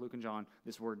 Matthew, Mark, Luke, and John,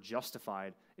 this word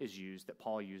justified is used that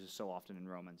Paul uses so often in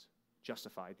Romans.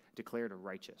 Justified, declared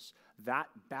righteous. That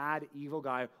bad, evil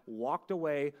guy walked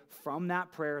away from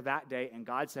that prayer that day, and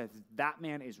God says, that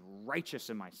man is righteous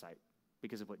in my sight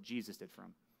because of what Jesus did for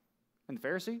him. And the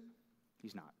Pharisee,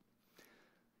 he's not.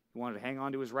 He wanted to hang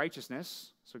on to his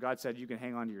righteousness, so God said, you can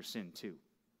hang on to your sin too.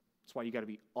 That's why you got to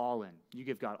be all in. You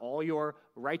give God all your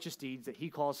righteous deeds that he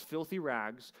calls filthy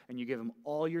rags, and you give him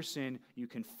all your sin. You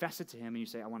confess it to him, and you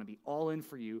say, I want to be all in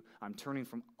for you. I'm turning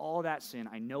from all that sin.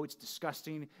 I know it's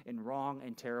disgusting and wrong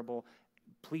and terrible.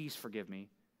 Please forgive me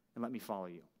and let me follow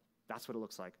you. That's what it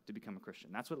looks like to become a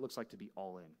Christian. That's what it looks like to be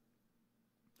all in.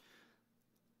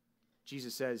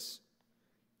 Jesus says,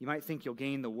 you might think you'll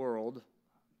gain the world.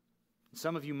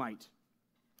 Some of you might.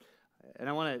 And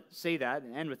I want to say that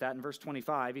and end with that in verse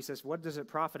 25. He says, what does it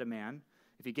profit a man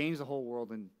if he gains the whole world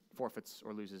and forfeits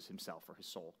or loses himself or his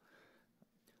soul?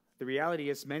 The reality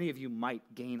is many of you might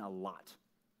gain a lot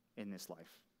in this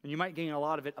life. And you might gain a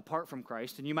lot of it apart from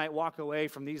Christ. And you might walk away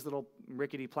from these little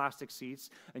rickety plastic seats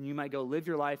and you might go live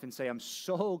your life and say, I'm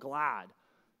so glad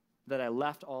that I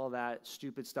left all that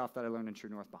stupid stuff that I learned in True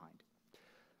North behind.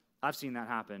 I've seen that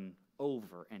happen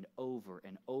over and over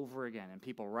and over again. And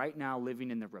people right now living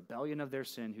in the rebellion of their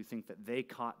sin who think that they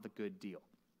caught the good deal.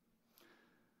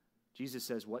 Jesus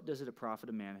says, what does it profit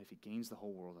a man if he gains the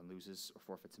whole world and loses or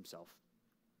forfeits himself?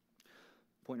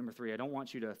 Point number 3, I don't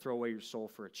want you to throw away your soul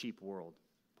for a cheap world.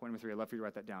 Point number 3, I'd love for you to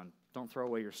write that down. Don't throw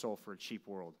away your soul for a cheap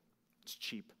world. It's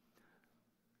cheap.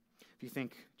 If you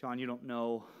think, John, you don't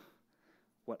know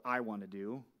what I want to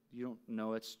do, you don't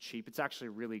know it's cheap. It's actually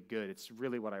really good. It's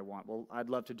really what I want. Well, I'd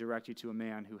love to direct you to a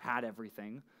man who had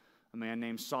everything, a man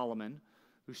named Solomon,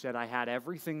 who said, I had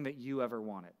everything that you ever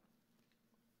wanted.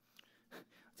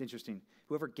 It's interesting.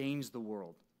 Whoever gains the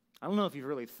world. I don't know if you've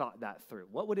really thought that through.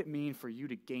 What would it mean for you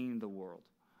to gain the world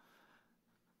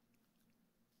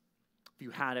if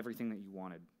you had everything that you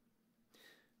wanted?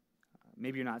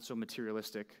 Maybe you're not so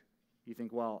materialistic. You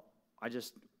think, well, I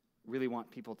just really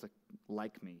want people to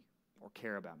like me or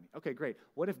care about me. Okay, great.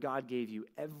 What if God gave you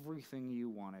everything you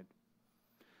wanted?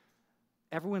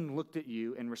 Everyone looked at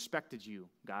you and respected you,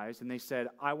 guys, and they said,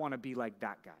 I want to be like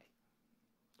that guy.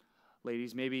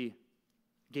 Ladies, maybe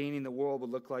gaining the world would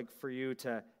look like for you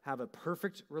to have a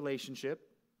perfect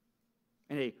relationship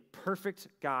and a perfect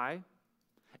guy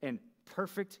and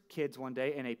perfect kids one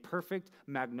day and a perfect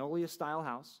Magnolia-style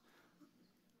house.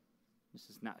 This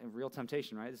is not a real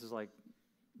temptation, right? This is like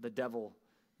the devil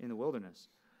in the wilderness.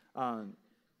 And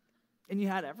you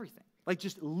had everything, like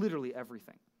just literally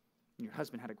everything. And your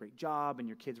husband had a great job, and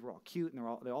your kids were all cute, and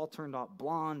they all turned out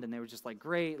blonde, and they were just like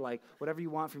great, like whatever you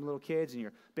want from your little kids. And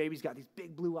your baby's got these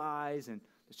big blue eyes, and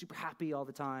they're super happy all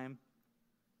the time.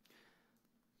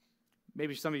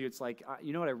 Maybe some of you, it's like,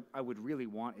 you know what I would really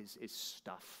want is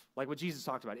stuff. Like what Jesus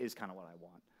talked about is kind of what I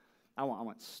want. I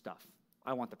want stuff.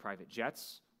 I want the private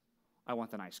jets. I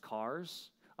want the nice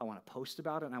cars. I want to post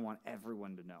about it, and I want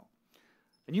everyone to know.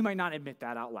 And you might not admit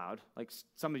that out loud, like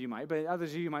some of you might, but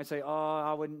others of you might say, oh,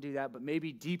 I wouldn't do that. But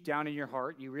maybe deep down in your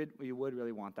heart, you would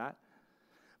really want that.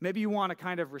 Maybe you want a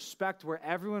kind of respect where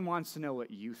everyone wants to know what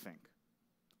you think.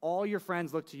 All your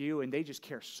friends look to you, and they just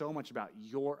care so much about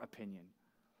your opinion.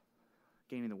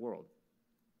 Gaining the world.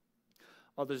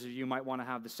 Others of you might want to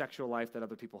have the sexual life that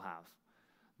other people have.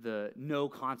 The no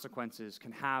consequences,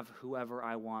 can have whoever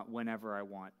I want, whenever I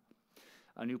want.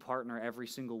 A new partner every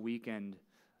single weekend.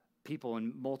 People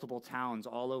in multiple towns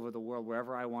all over the world,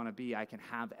 wherever I want to be, I can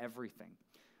have everything.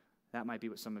 That might be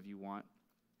what some of you want.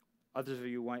 Others of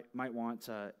you might want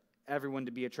everyone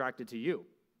to be attracted to you.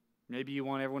 Maybe you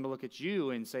want everyone to look at you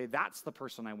and say, that's the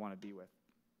person I want to be with.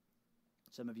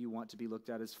 Some of you want to be looked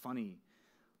at as funny,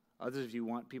 Others of you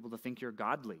want people to think you're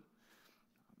godly.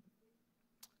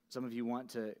 Some of you want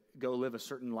to go live a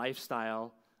certain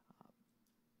lifestyle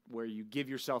where you give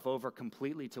yourself over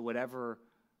completely to whatever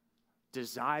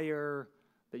desire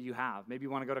that you have. Maybe you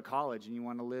want to go to college and you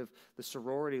want to live the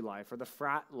sorority life or the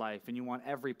frat life, and you want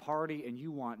every party and you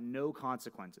want no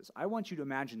consequences. I want you to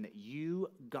imagine that you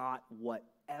got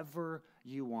whatever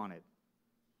you wanted.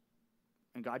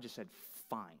 And God just said,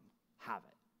 fine, have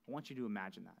it. I want you to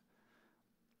imagine that.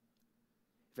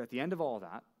 If at the end of all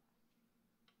that,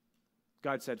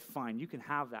 God said, fine, you can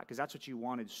have that because that's what you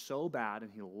wanted so bad,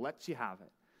 and he lets you have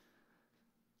it.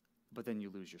 But then you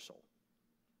lose your soul.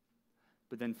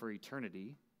 But then for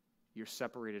eternity, you're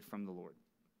separated from the Lord.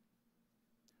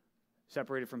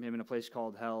 Separated from him in a place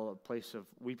called hell, a place of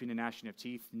weeping and gnashing of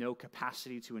teeth, no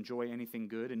capacity to enjoy anything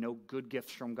good, and no good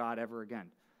gifts from God ever again.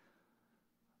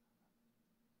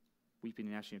 Weeping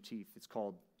and gnashing of teeth. It's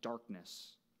called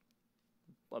darkness.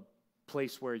 A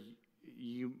place where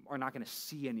you are not going to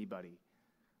see anybody.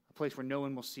 A place where no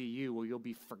one will see you, where you'll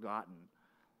be forgotten.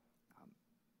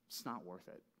 It's not worth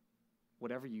it.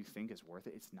 Whatever you think is worth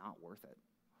it, it's not worth it.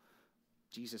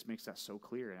 Jesus makes that so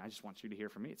clear, and I just want you to hear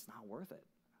from me, it's not worth it.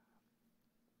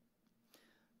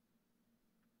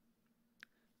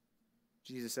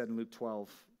 Jesus said in Luke 12,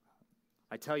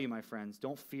 I tell you, my friends,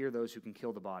 don't fear those who can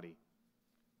kill the body.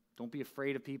 Don't be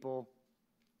afraid of people.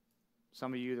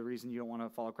 Some of you, the reason you don't want to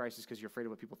follow Christ is because you're afraid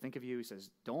of what people think of you. He says,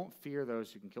 don't fear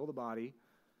those who can kill the body,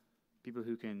 people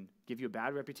who can give you a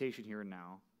bad reputation here and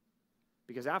now.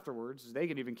 Because afterwards, they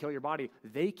can even kill your body.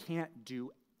 They can't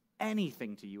do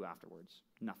anything to you afterwards.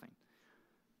 Nothing.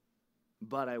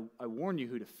 But I warn you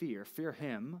who to fear. Fear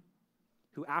him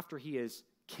who, after he is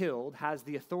killed, has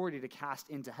the authority to cast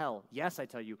into hell. Yes, I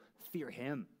tell you, fear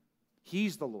him.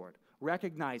 He's the Lord.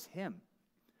 Recognize him.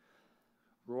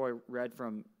 Roy read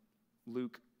from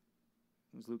Luke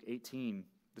 18,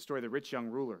 the story of the rich young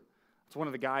ruler. It's one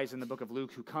of the guys in the book of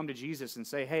Luke who come to Jesus and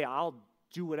say, hey, I'll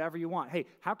do whatever you want. Hey,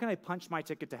 how can I punch my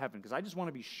ticket to heaven? Because I just want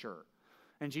to be sure.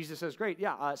 And Jesus says, great,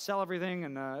 yeah, sell everything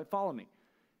and follow me.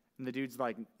 And the dude's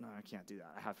like, no, I can't do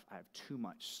that. I have too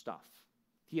much stuff.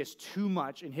 He has too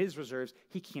much in his reserves.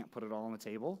 He can't put it all on the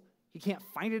table. He can't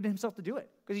find it in himself to do it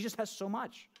because he just has so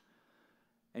much.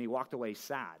 And he walked away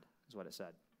sad, is what it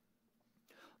said.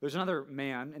 There's another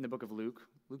man in the book of Luke,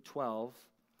 Luke 12.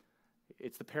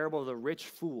 It's the parable of the rich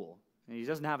fool. And he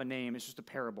doesn't have a name. It's just a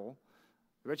parable.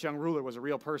 The rich young ruler was a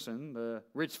real person. The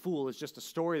rich fool is just a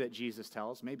story that Jesus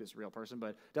tells. Maybe it's a real person, but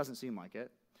it doesn't seem like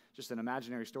it. Just an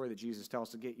imaginary story that Jesus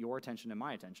tells to get your attention and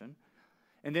my attention.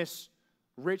 And this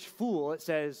rich fool, it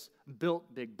says,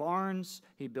 built big barns.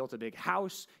 He built a big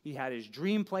house. He had his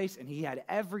dream place, and he had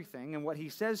everything. And what he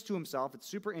says to himself, it's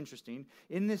super interesting.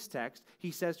 In this text, he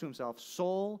says to himself,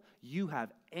 soul, you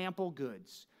have ample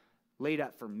goods laid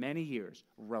up for many years.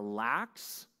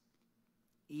 Relax,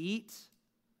 eat,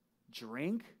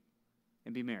 drink,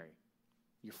 and be merry.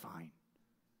 You're fine.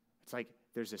 It's like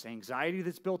there's this anxiety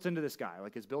that's built into this guy,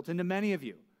 like it's built into many of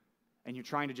you. And you're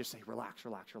trying to just say, relax,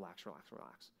 relax, relax, relax,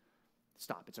 relax.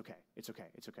 Stop. It's okay. It's okay.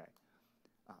 It's okay.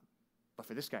 But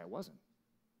for this guy, it wasn't.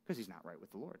 Because he's not right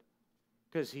with the Lord.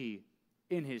 Because he,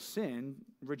 in his sin,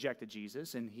 rejected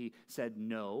Jesus, and he said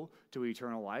no to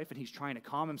eternal life, and he's trying to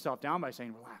calm himself down by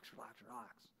saying, relax, relax,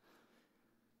 relax.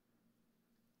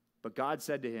 But God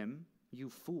said to him, you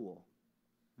fool,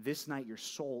 this night your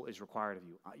soul is required of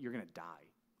you. You're going to die.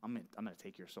 I'm going to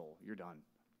take your soul. You're done.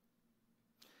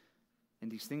 And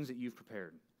these things that you've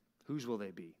prepared, whose will they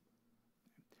be?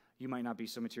 You might not be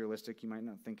so materialistic. You might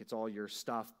not think it's all your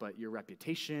stuff, but your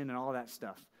reputation and all that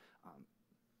stuff.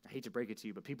 I hate to break it to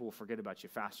you, but people will forget about you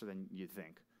faster than you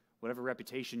think. Whatever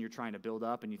reputation you're trying to build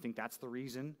up and you think that's the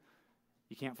reason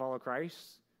you can't follow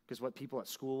Christ, because what people at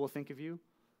school will think of you,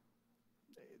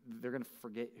 they're going to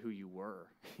forget who you were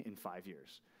in 5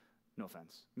 years. No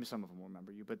offense. I mean, some of them will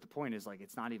remember you, but the point is, like,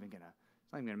 it's not even going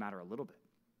to matter a little bit.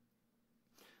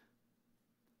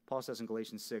 Paul says in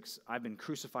Galatians 6, I've been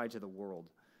crucified to the world,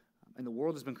 and the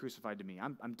world has been crucified to me.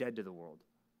 I'm dead to the world.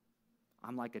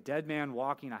 I'm like a dead man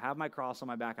walking. I have my cross on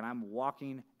my back, and I'm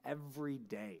walking every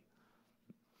day.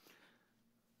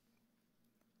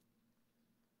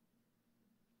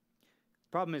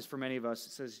 Problem is, for many of us,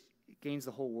 it says it gains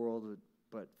the whole world,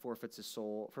 but forfeits his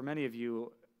soul. For many of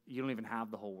you, you don't even have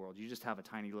the whole world. You just have a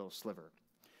tiny little sliver.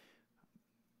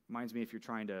 Reminds me if you're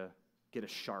trying to get a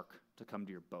shark to come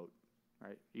to your boat,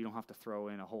 right? You don't have to throw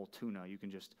in a whole tuna. You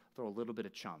can just throw a little bit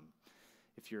of chum.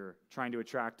 If you're trying to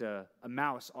attract a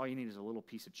mouse, all you need is a little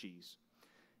piece of cheese.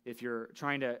 If you're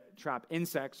trying to trap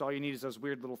insects, all you need is those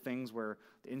weird little things where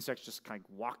the insects just kind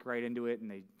of walk right into it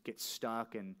and they get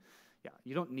stuck. And yeah,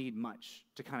 you don't need much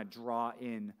to kind of draw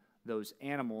in those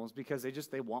animals because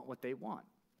they want what they want.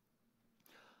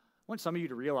 I want some of you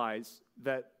to realize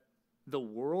that the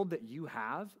world that you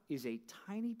have is a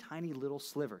tiny, tiny little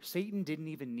sliver. Satan didn't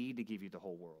even need to give you the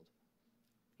whole world.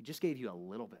 He just gave you a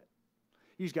little bit.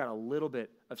 You just got a little bit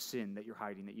of sin that you're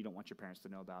hiding that you don't want your parents to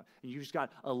know about. And you just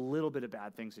got a little bit of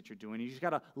bad things that you're doing. You just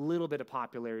got a little bit of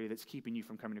popularity that's keeping you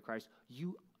from coming to Christ.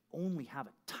 You only have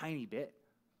a tiny bit.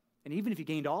 And even if you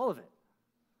gained all of it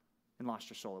and lost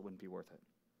your soul, it wouldn't be worth it.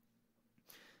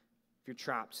 If you're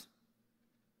trapped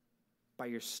by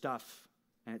your stuff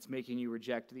and it's making you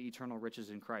reject the eternal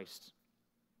riches in Christ,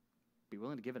 be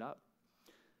willing to give it up.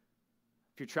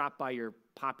 If you're trapped by your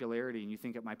popularity and you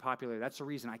think, at my popularity, that's the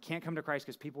reason I can't come to Christ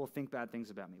because people will think bad things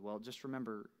about me. Well, just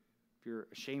remember, if you're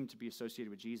ashamed to be associated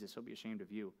with Jesus, he'll be ashamed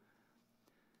of you.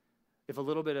 If a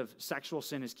little bit of sexual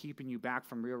sin is keeping you back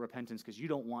from real repentance because you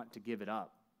don't want to give it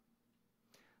up,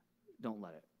 don't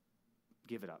let it.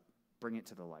 Give it up. Bring it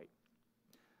to the light.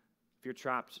 If you're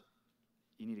trapped,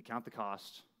 you need to count the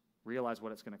cost, realize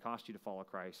what it's going to cost you to follow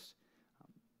Christ,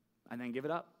 and then give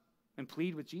it up and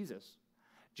plead with Jesus.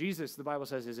 Jesus, the Bible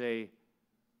says, is a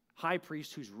high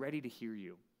priest who's ready to hear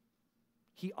you.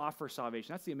 He offers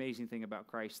salvation. That's the amazing thing about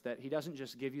Christ, that he doesn't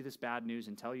just give you this bad news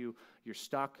and tell you you're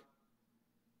stuck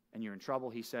and you're in trouble.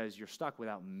 He says, you're stuck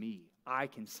without me. I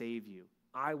can save you.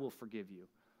 I will forgive you.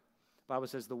 The Bible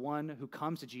says the one who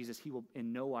comes to Jesus, he will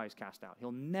in no wise cast out.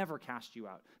 He'll never cast you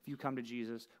out if you come to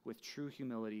Jesus with true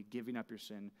humility, giving up your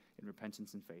sin in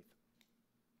repentance and faith.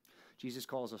 Jesus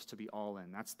calls us to be all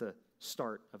in. That's the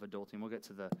start of adulting. We'll get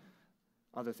to the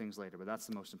other things later, but that's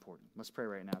the most important. Let's pray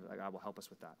right now that God will help us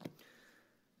with that.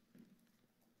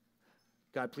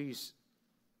 God, please,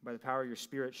 by the power of your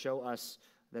Spirit, show us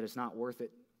that it's not worth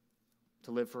it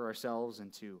to live for ourselves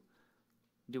and to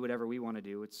do whatever we want to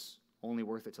do. It's only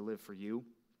worth it to live for you.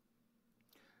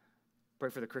 Pray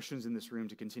for the Christians in this room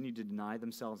to continue to deny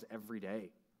themselves every day,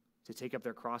 to take up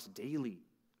their cross daily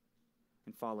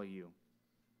and follow you,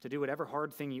 to do whatever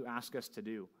hard thing you ask us to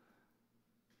do.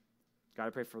 God, I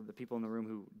pray for the people in the room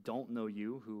who don't know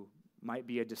you, who might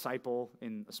be a disciple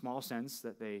in a small sense,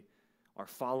 that they are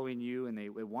following you and they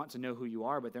want to know who you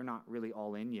are, but they're not really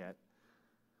all in yet.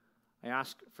 I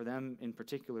ask for them in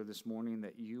particular this morning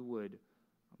that you would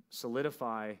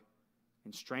solidify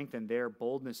and strengthen their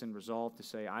boldness and resolve to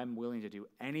say, I'm willing to do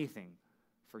anything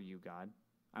for you, God.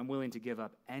 I'm willing to give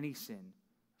up any sin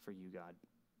for you, God.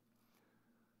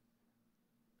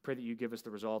 Pray that you give us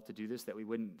the resolve to do this, that we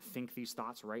wouldn't think these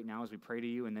thoughts right now as we pray to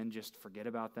you and then just forget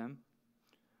about them.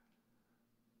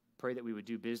 Pray that we would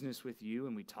do business with you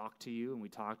and we talk to you and we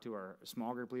talk to our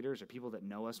small group leaders or people that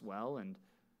know us well and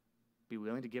be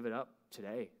willing to give it up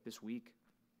today, this week.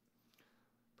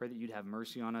 Pray that you'd have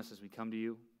mercy on us as we come to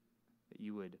you, that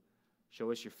you would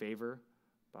show us your favor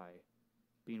by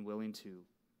being willing to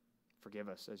forgive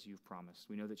us as you've promised.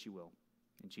 We know that you will.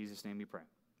 In Jesus' name we pray.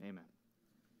 Amen.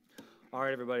 All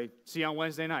right, everybody. See you on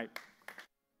Wednesday night.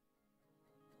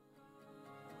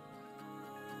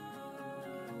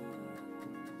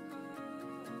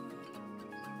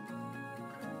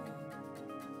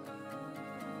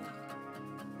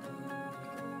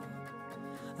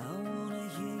 I wanna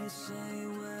hear you say,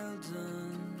 well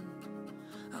done.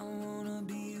 I wanna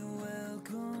be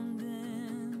welcomed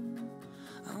in.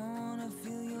 I wanna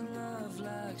feel your love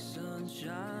like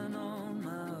sunshine on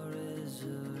my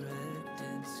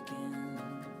resurrected skin.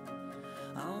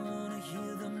 I wanna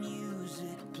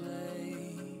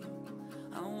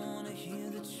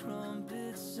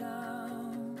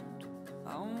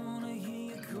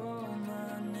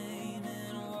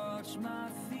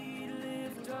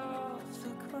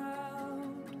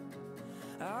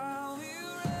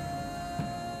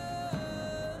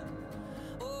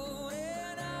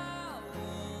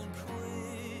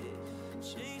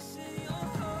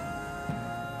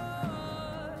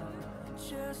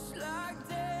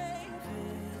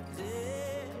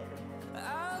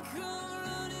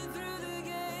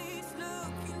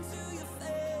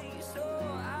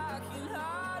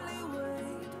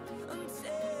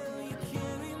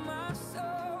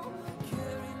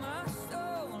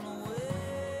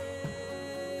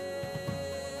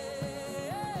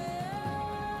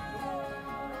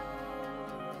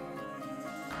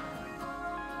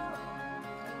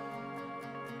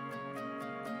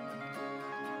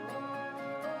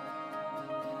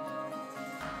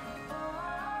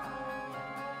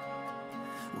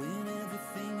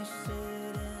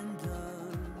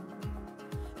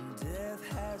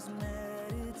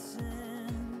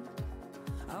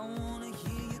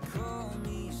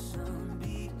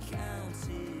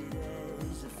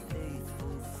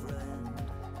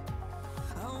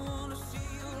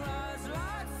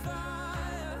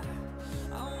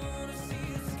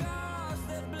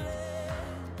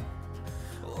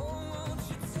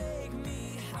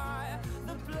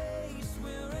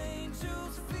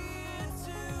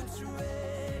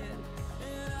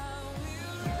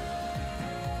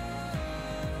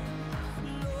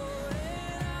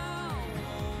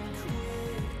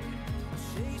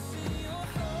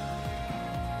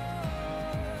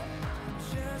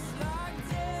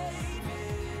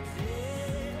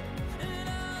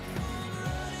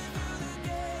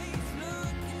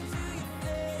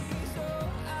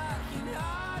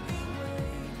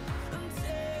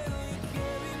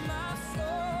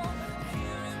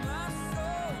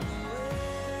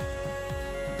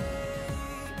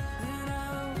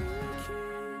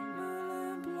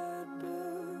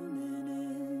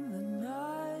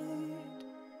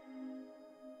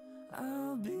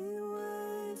I'll be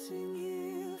waiting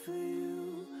here for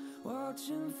you,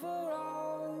 watching for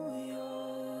all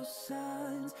your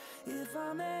signs. If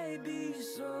I may be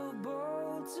so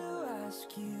bold to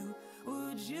ask you,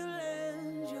 would you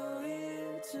lend your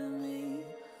ear to me?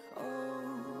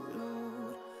 Oh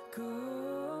Lord,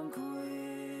 come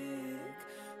quickly.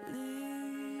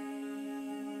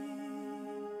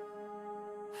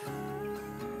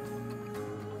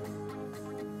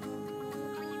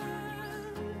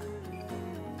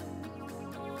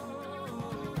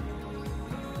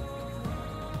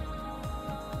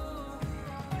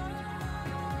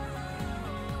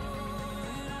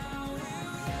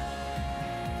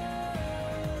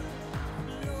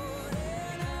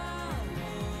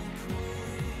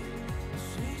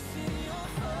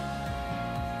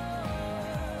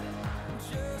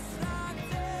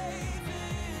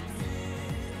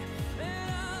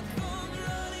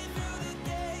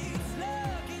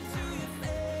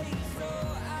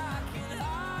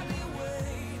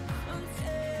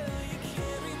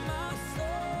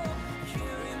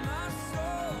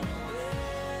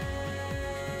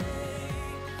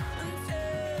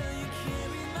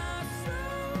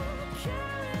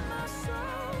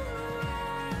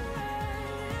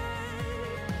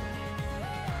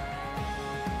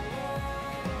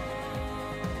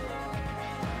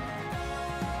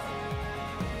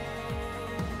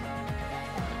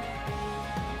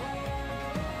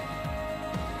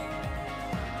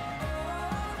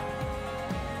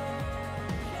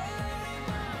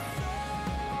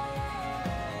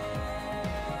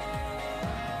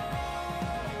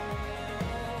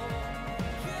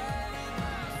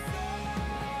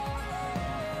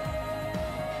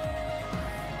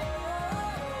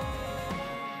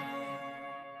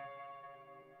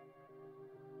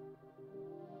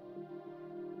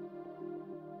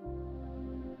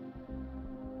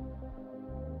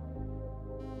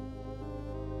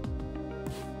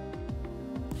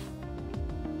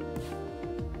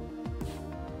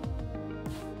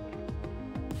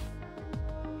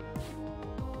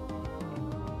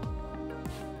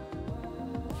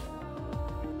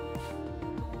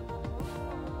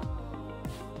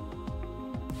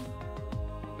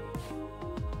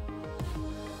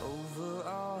 Over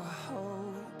our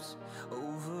hopes,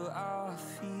 over our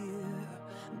fear,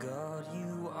 God,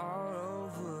 you are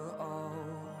over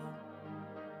all.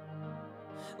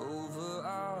 Over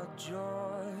our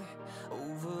joy,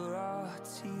 over our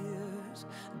tears,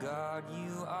 God,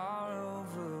 you are